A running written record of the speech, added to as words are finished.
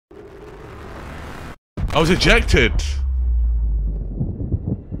I was ejected.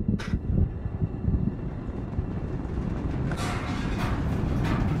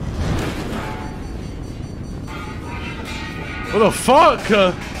 What the fuck?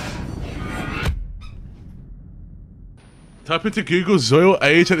 Type into Google Zoil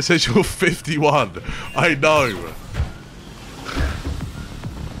age and it says you're 51. I know.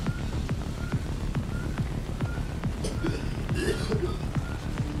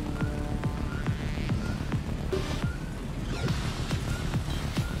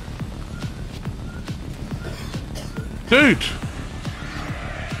 Dude!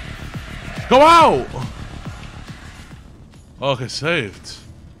 Go out! Oh, okay, saved.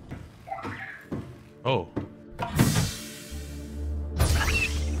 Oh.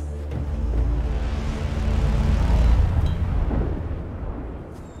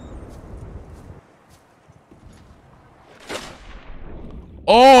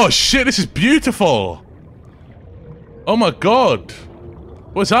 Oh shit, this is beautiful! Oh my god!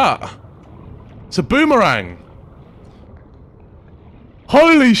 What's that? It's a boomerang!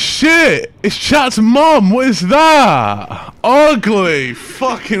 Holy shit! It's Chat's mum! What is that? Ugly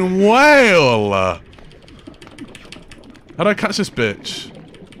fucking whale! How do I catch this bitch?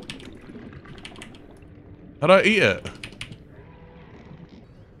 How do I eat it?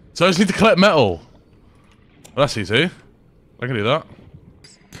 So I just need to collect metal. Well, that's easy. I can do that.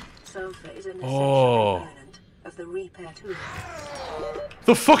 Oh.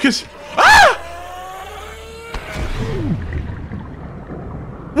 The fuck is... Ah!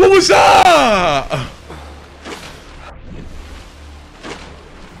 What was that?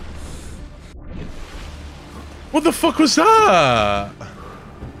 What the fuck was that?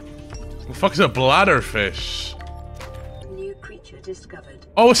 What the fuck is a bladderfish? New creature discovered.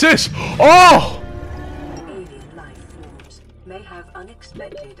 Oh, what's this? Oh! Alien life forms may have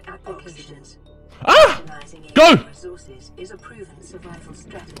unexpected applications. Ah! Go! Resources is a proven survival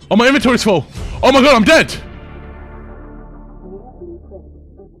strategy. Oh, my inventory's full. Oh my god, I'm dead.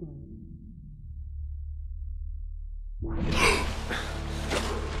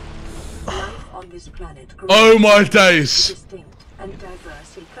 Oh my days!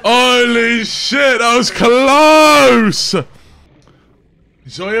 Holy shit, that was close!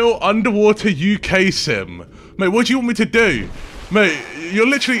 Zoil underwater UK sim. Mate, what do you want me to do? Mate, you're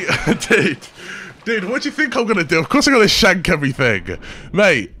literally... Dude, what do you think I'm gonna do? Of course I'm gonna shank everything.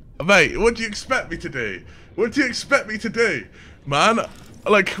 Mate, what do you expect me to do? What do you expect me to do? Man,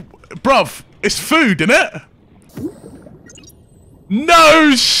 like, bruv, it's food, innit?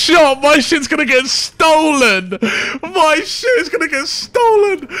 No shot! My shit's gonna get stolen! My shit is gonna get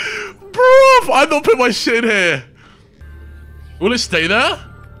stolen! Bruv! I'm not putting my shit in here! Will it stay there?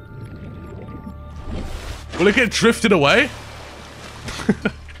 Will it get drifted away?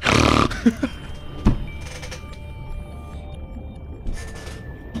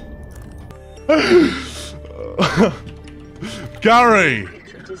 Gary!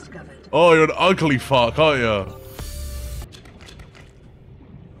 Oh, you're an ugly fuck, aren't you?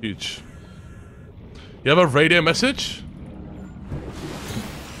 Huge. You have a radio message?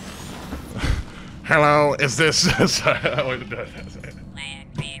 Hello, is this... Sorry, I wanted to do it.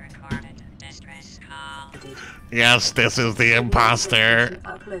 Yes, this is the imposter.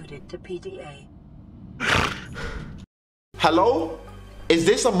 Uploaded to PDA. Hello? Is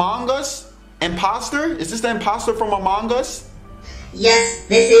this Among Us? Imposter? Is this the imposter from Among Us? Yes,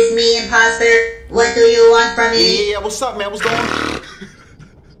 this is me, imposter. What do you want from me? Yeah, what's up, man? What's going on?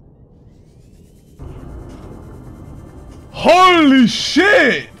 Holy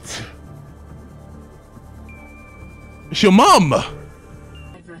shit! It's your mum!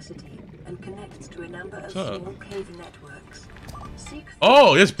 Diversity and connects to a number of small cave networks.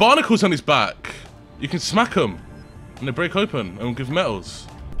 Oh, he has barnacles on his back. You can smack them and they break open and give metals.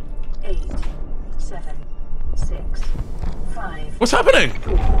 8, 7, 6, 5. What's happening?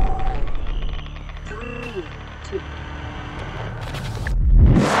 4, 3, 2.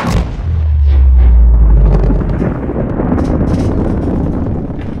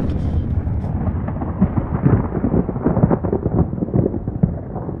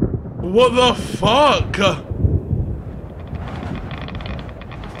 What the fuck?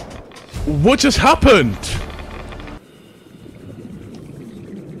 What just happened?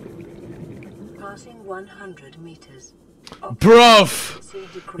 Passing 100 meters. Bruv!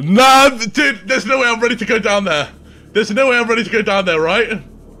 Nah, dude, there's no way I'm ready to go down there. There's no way I'm ready to go down there, right?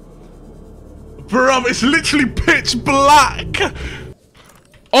 Bruv, it's literally pitch black!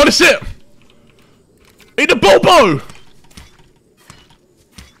 Oh, that's it! Eat the Bobo!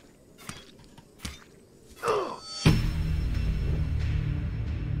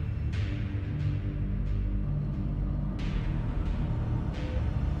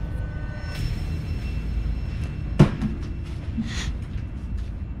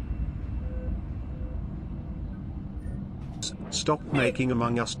 stop making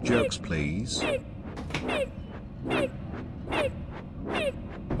Among Us jokes, please?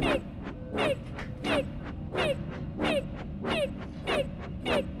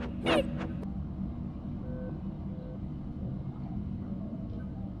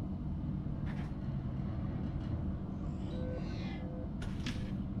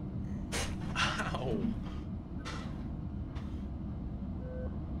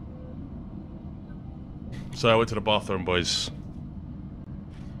 So I went to the bathroom, boys.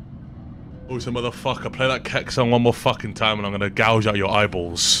 Also, motherfucker, play that Keck song one more fucking time and I'm gonna gouge out your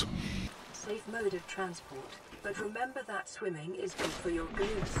eyeballs. Safe mode of transport, but remember that swimming is good for your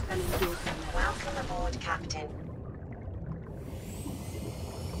glutes and endorphin. Welcome aboard, Captain.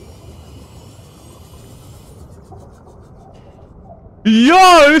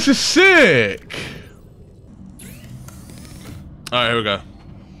 Yo, this is sick! Alright, here we go.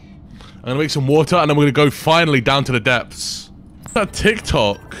 I'm gonna make some water and then we're gonna go finally down to the depths. What's that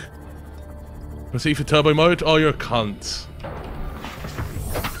TikTok? Let's see for turbo mode. Oh, you're a cunt.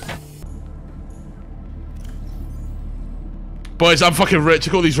 Boys, I'm fucking rich.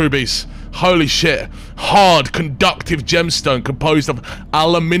 Look at all these rubies. Holy shit. Hard conductive gemstone composed of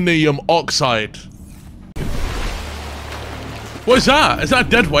aluminium oxide. What is that? Is that a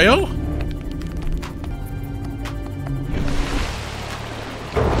dead whale?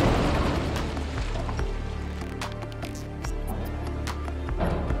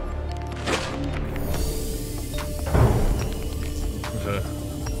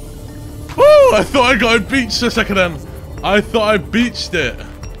 Woo! I thought I got beached for a second then. I thought I beached it.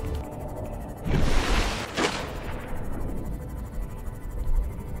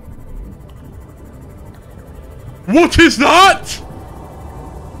 What is that?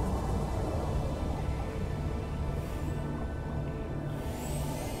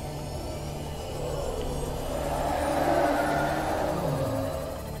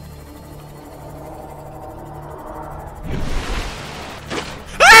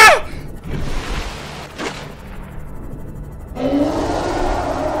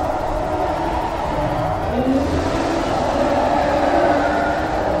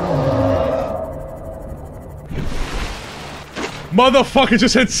 Motherfucker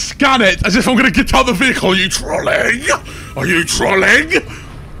just said scan it as if I'm gonna get out of the vehicle. Are you trolling? Are you trolling?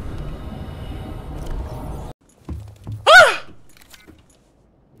 Ah!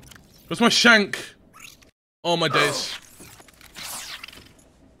 Where's my shank? Oh my days.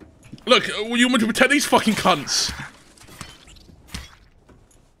 Look, you want me to protect these fucking cunts?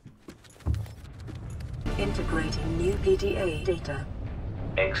 Integrating new PDA data.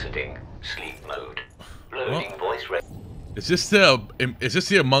 Exiting sleep mode. Loading voice rec. Is this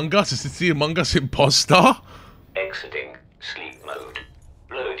the Among Us? Is this the Among Us imposter? Exiting sleep mode.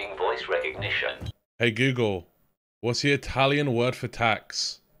 Loading voice recognition. Hey Google, what's the Italian word for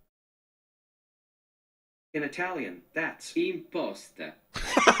tax? In Italian, that's imposta.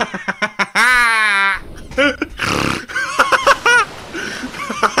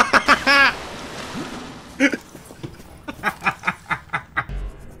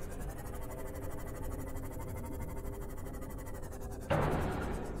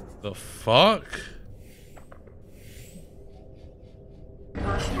 The fuck?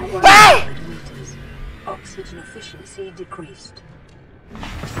 Past 100 meters. Oxygen efficiency decreased.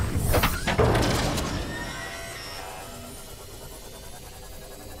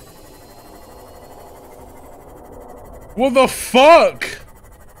 What the fuck?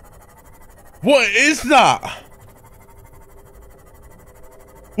 What is that?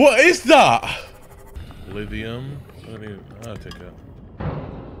 What is that? Lithium? I'll take it.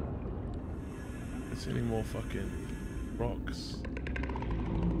 Any more fucking rocks?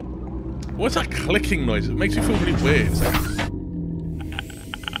 What's that clicking noise? It makes me feel really weird. It's like...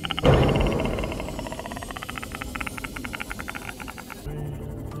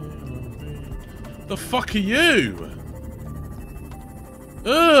 The fuck are you?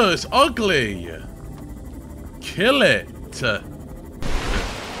 Ugh, it's ugly. Kill it.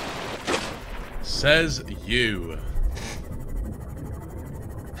 Says you.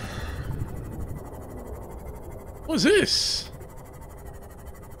 What's this?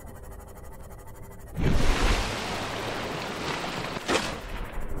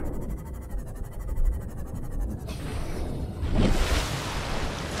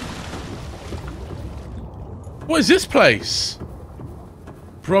 What is this place?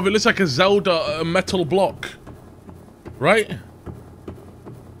 Bro, it looks like a Zelda metal block. Right? You know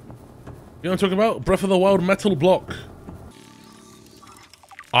what I'm talking about? Breath of the Wild metal block.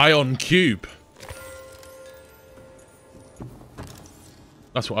 Ion cube.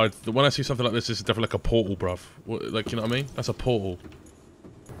 That's what when I see something like this is definitely like a portal, bruv. Like, you know what I mean? That's a portal.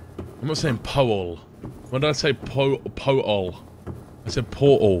 I'm not saying portal. When did I say portal? I said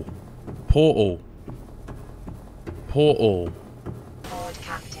portal. Portal. Portal. Board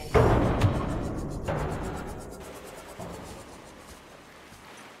captain.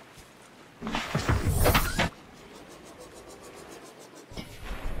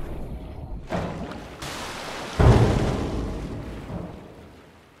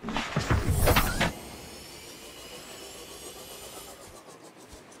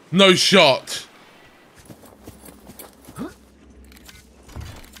 No shot.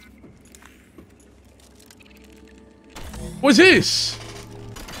 What's this?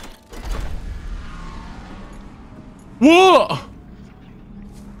 What?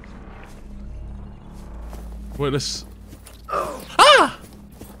 Wait, this. Ah!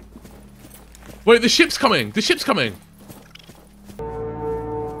 Wait, the ship's coming. The ship's coming.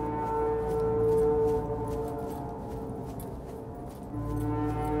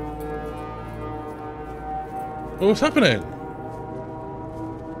 What's happening?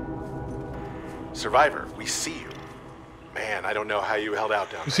 Survivor, we see you. Man, I don't know how you held out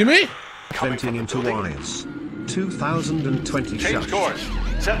down You see me? Venting into wires. 2020 Change shots. course.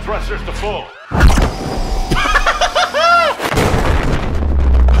 Set thrusters to full.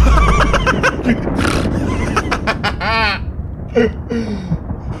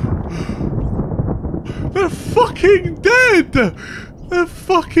 They're fucking dead! They're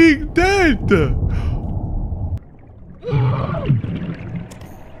fucking dead!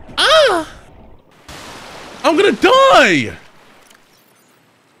 Ah! I'm gonna die!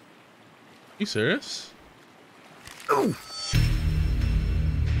 You serious? Ooh.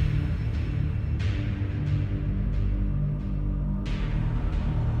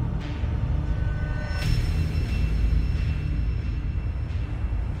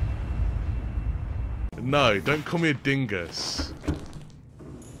 No, don't call me a dingus.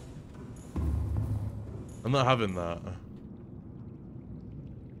 I'm not having that.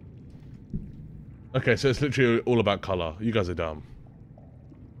 Okay, so it's literally all about color. You guys are dumb.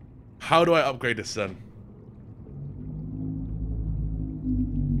 How do I upgrade this then?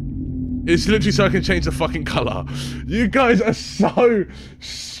 It's literally so I can change the fucking color. You guys are so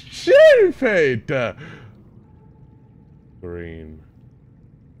stupid. Green.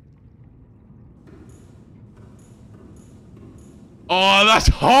 Oh, that's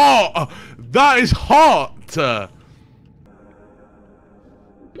hot! That is hot!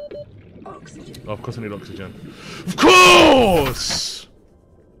 Oxygen. Oh, of course I need oxygen. Of course!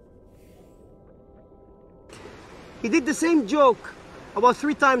 He did the same joke about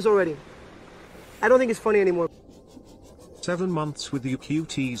 3 times already. I don't think it's funny anymore. 7 months with the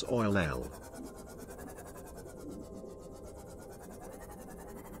QT's Oil L.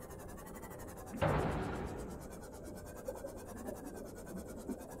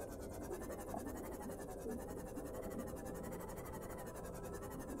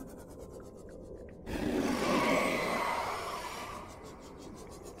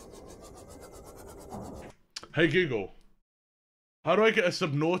 Hey Google, how do I get a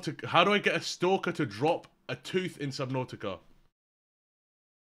Subnautica? How do I get a stalker to drop a tooth in Subnautica?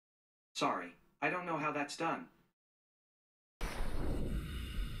 Sorry, I don't know how that's done.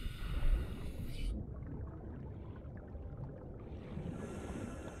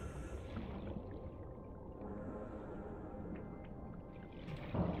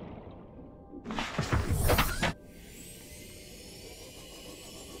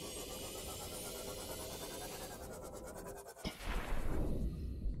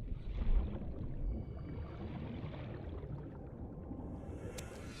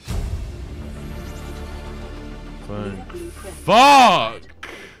 Fuck!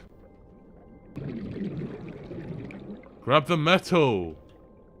 Grab the metal.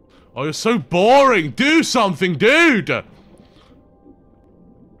 Oh, you're so boring. Do something, dude!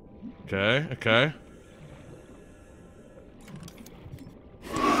 Okay, okay.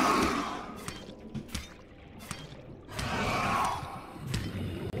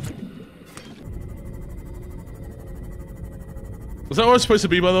 Was that what I was supposed to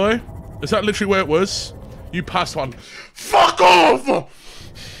be, by the way? Is that literally where it was? You passed one. Fuck off!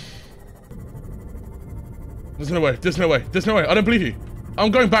 There's no way. There's no way. There's no way. I don't believe you.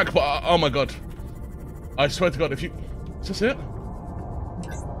 I'm going back, but oh my god. I swear to god, if you... Is this it?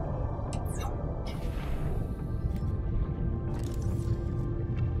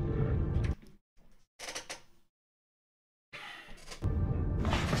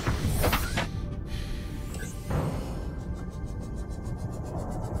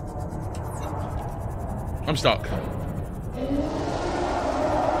 I'm stuck.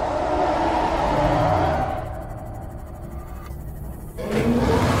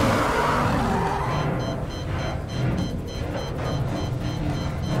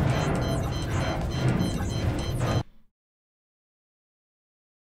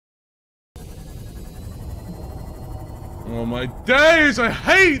 my days, I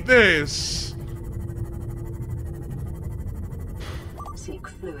hate this! Seek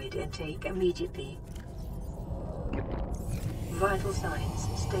fluid intake immediately. Vital signs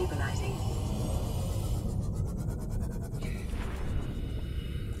stabilizing.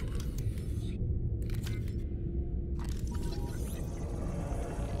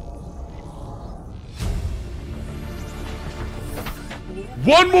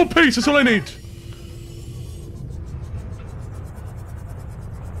 One more piece, that's all I need!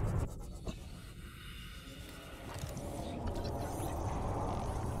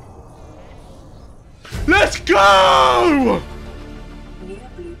 Let's go! New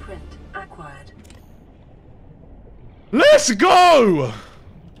blueprint acquired. Let's go!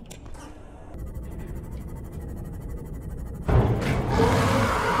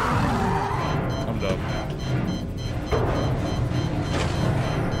 I'm done.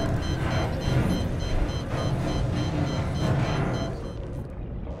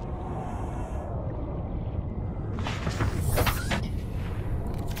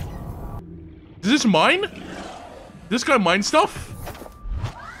 Is this mine? This guy mine stuff?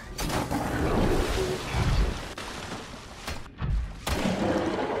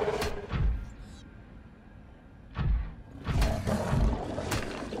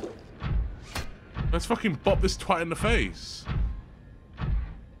 Let's fucking bop this twat in the face.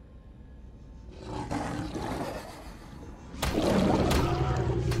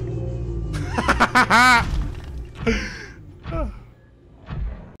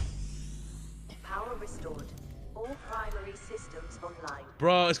 Power restored. All primary systems online.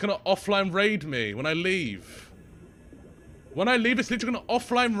 Bruh, it's gonna offline raid me when I leave. When I leave, it's literally gonna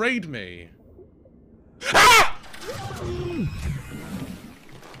offline raid me. Ah!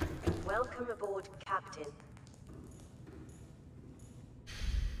 Welcome aboard, Captain.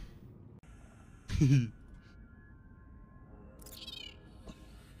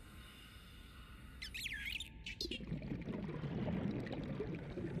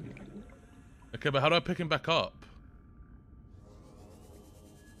 Okay, but how do I pick him back up?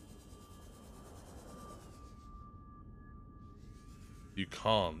 You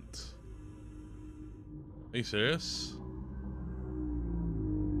can't. Are you serious?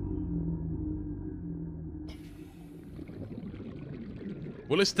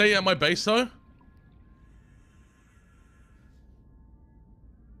 Will it stay at my base though?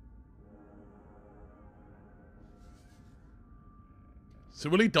 So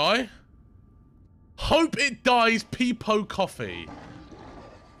will he die? Hope it dies, Peepo Coffee.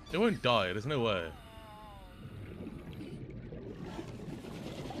 It won't die, there's no way.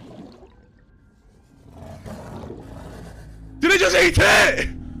 Did I just eat it?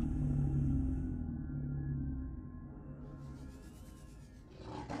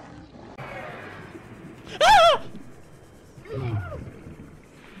 Ah!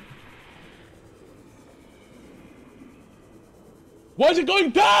 Why is it going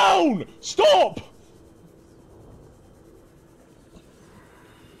down? Stop!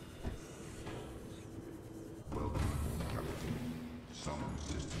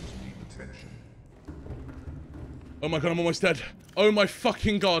 Oh my god, I'm almost dead. Oh my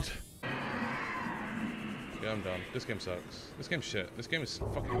fucking god. Yeah, I'm done. This game sucks. This game's shit. This game is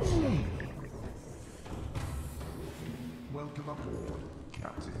fucking... Welcome aboard,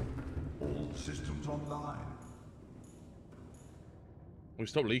 Captain. All systems online. We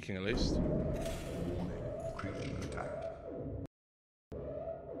stop leaking at least. Warning, creature attack.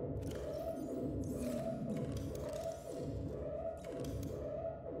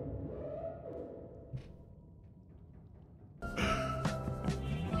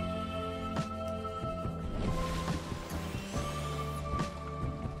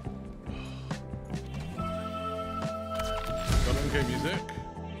 Okay, music.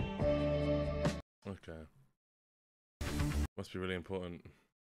 Okay. Must be really important.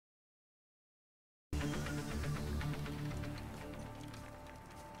 Can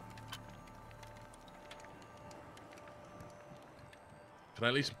I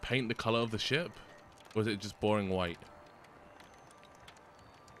at least paint the color of the ship? Or is it just boring white?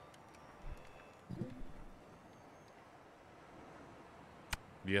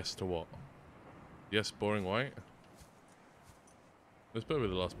 Yes to what? Yes, boring white? Let's put with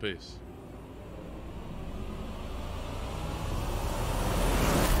the last piece.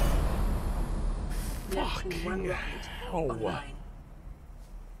 Fucking hell.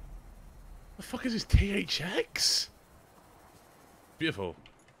 The fuck is this THX? Beautiful.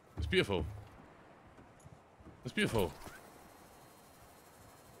 It's beautiful. It's beautiful.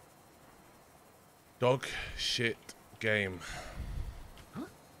 Dog shit game.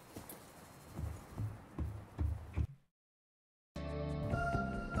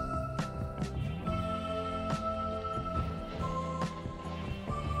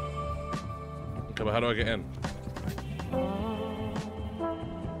 Okay, but how do I get in?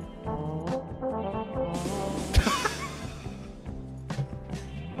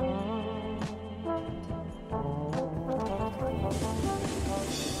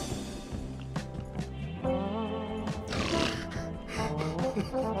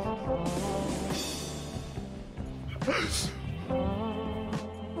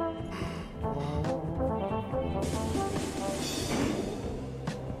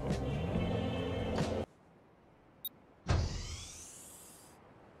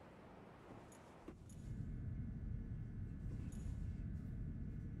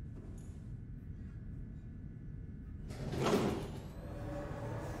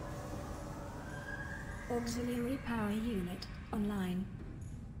 Auxiliary power unit online.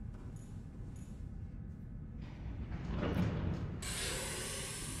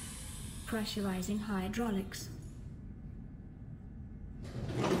 Pressurizing hydraulics.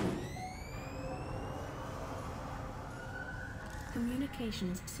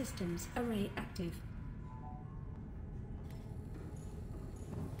 Communications systems array active.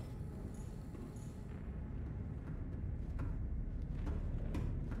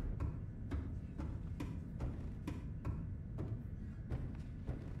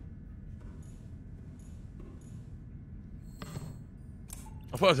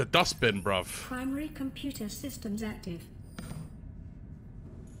 I thought it was a dustbin, bruv. Primary computer systems active.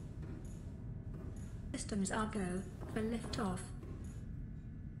 Systems are go for liftoff.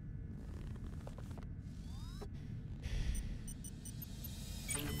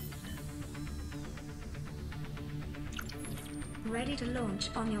 Ready to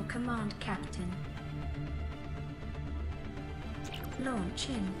launch on your command, Captain. Launch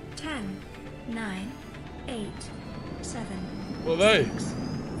in 10, 9, 8, 7, What are they? 6,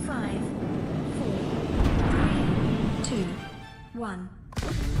 5, 4, 3, 2, 1.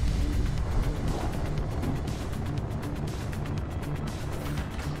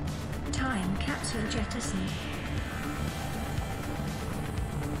 Time capsule jettisoned.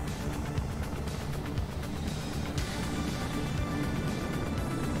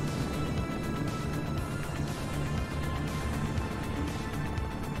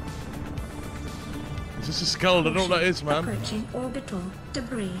 Is this a skull? I don't know what that is, man. Approaching orbital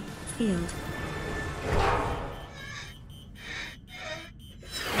debris field.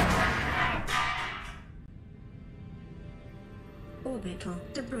 Orbital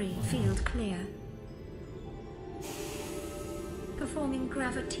debris field clear. Performing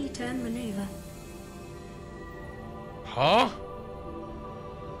gravity turn maneuver. Huh?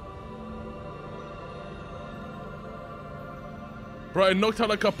 Bro, it knocked out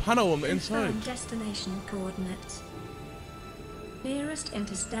like a panel on the inside. Confirm destination coordinates. Nearest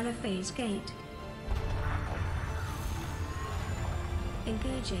interstellar phase gate.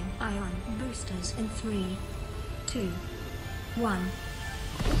 Engaging ion boosters in 3, 2, 1.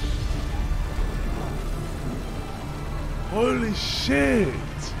 Holy shit!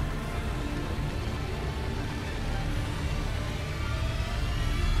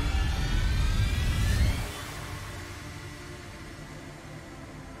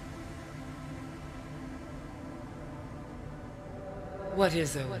 What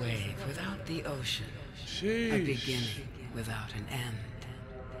is a wave without the ocean? Sheesh. A beginning without an end.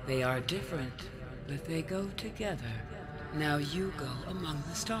 They are different, but they go together. Now you go among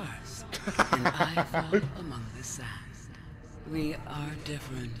the stars, and I fall among the sand. We are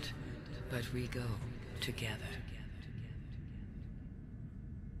different, but we go together.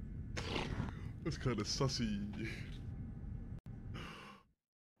 That's kind of sussy.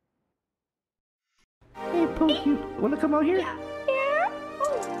 Hey, Pokey, wanna come out here? Yeah.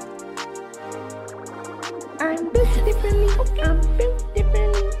 I'm built differently. I'm built